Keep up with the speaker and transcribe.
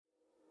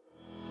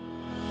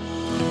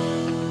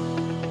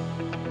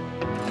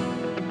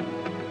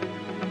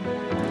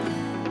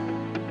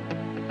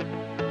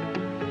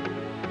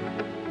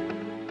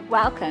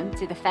Welcome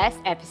to the first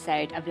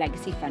episode of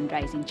Legacy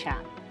Fundraising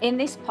Chat. In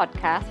this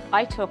podcast,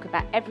 I talk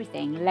about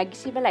everything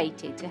legacy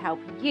related to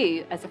help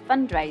you as a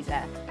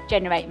fundraiser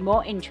generate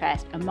more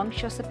interest amongst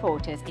your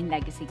supporters in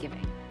legacy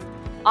giving.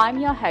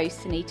 I'm your host,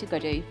 Sunita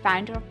Gudu,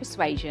 founder of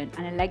Persuasion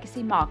and a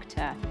legacy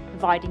marketer,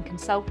 providing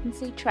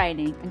consultancy,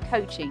 training and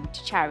coaching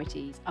to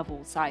charities of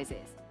all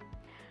sizes.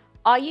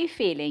 Are you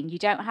feeling you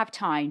don't have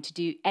time to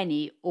do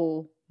any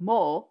or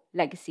more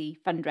legacy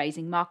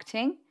fundraising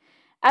marketing?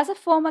 As a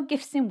former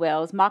Gifts in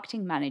Wills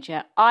marketing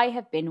manager, I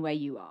have been where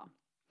you are.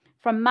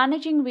 From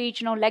managing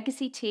regional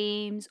legacy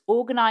teams,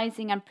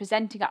 organising and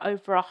presenting at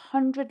over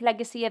 100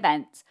 legacy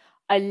events,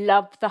 I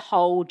love the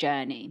whole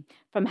journey,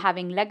 from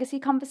having legacy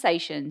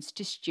conversations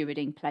to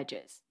stewarding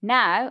pledges.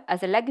 Now,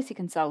 as a legacy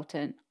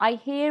consultant, I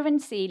hear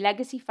and see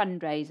legacy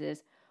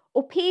fundraisers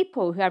or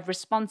people who have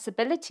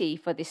responsibility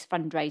for this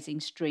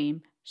fundraising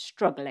stream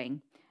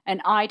struggling,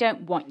 and I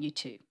don't want you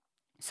to.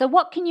 So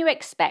what can you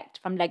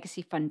expect from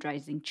Legacy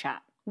Fundraising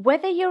Chat?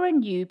 Whether you're a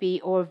newbie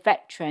or a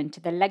veteran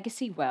to the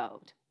legacy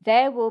world,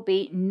 there will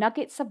be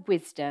nuggets of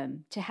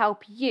wisdom to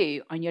help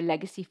you on your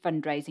legacy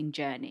fundraising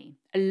journey,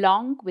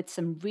 along with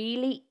some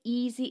really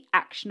easy,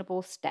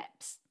 actionable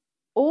steps.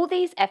 All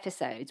these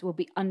episodes will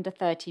be under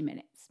 30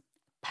 minutes.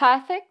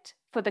 Perfect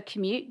for the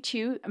commute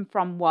to and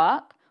from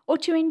work or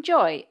to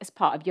enjoy as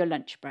part of your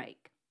lunch break.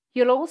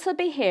 You'll also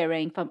be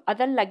hearing from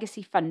other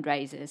legacy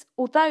fundraisers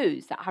or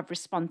those that have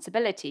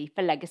responsibility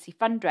for legacy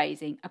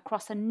fundraising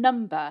across a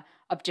number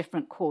of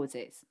different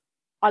causes.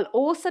 I'll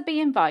also be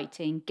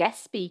inviting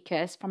guest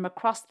speakers from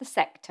across the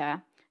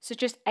sector,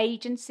 such as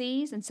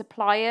agencies and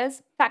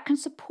suppliers that can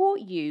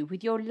support you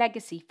with your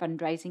legacy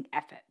fundraising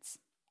efforts.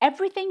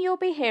 Everything you'll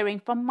be hearing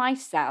from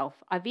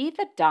myself, I've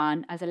either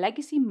done as a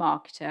legacy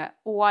marketer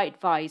or I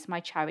advise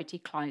my charity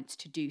clients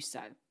to do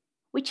so,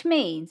 which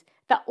means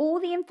that all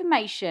the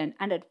information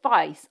and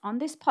advice on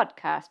this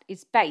podcast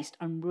is based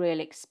on real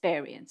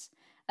experience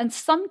and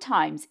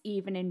sometimes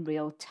even in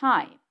real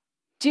time.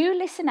 Do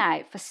listen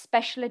out for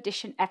special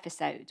edition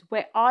episodes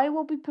where I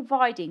will be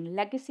providing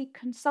legacy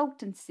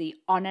consultancy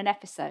on an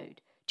episode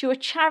to a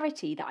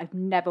charity that I've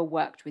never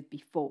worked with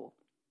before.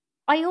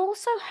 I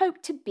also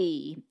hope to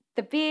be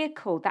the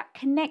vehicle that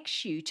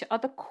connects you to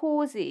other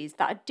causes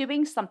that are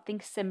doing something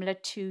similar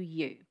to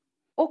you,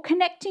 or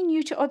connecting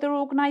you to other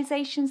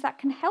organisations that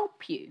can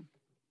help you.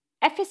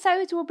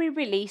 Episodes will be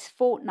released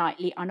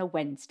fortnightly on a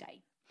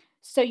Wednesday.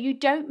 So you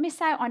don't miss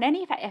out on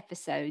any of our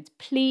episodes,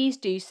 please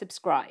do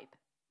subscribe.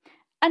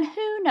 And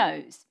who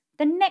knows,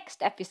 the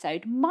next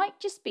episode might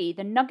just be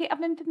the nugget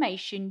of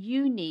information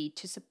you need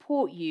to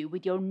support you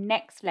with your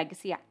next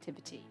legacy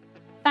activity.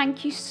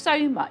 Thank you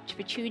so much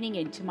for tuning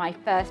in to my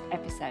first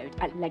episode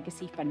at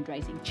Legacy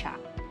Fundraising Chat,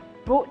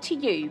 brought to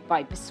you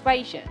by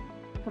Persuasion,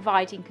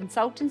 providing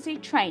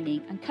consultancy,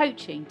 training and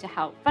coaching to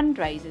help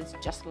fundraisers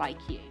just like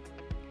you.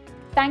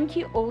 Thank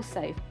you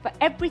also for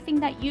everything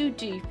that you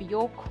do for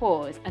your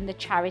cause and the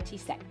charity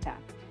sector,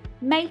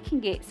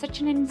 making it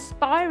such an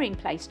inspiring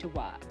place to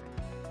work.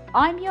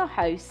 I'm your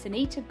host,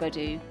 Sunita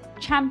Gudu,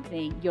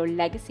 championing your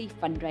legacy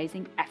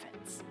fundraising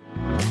efforts.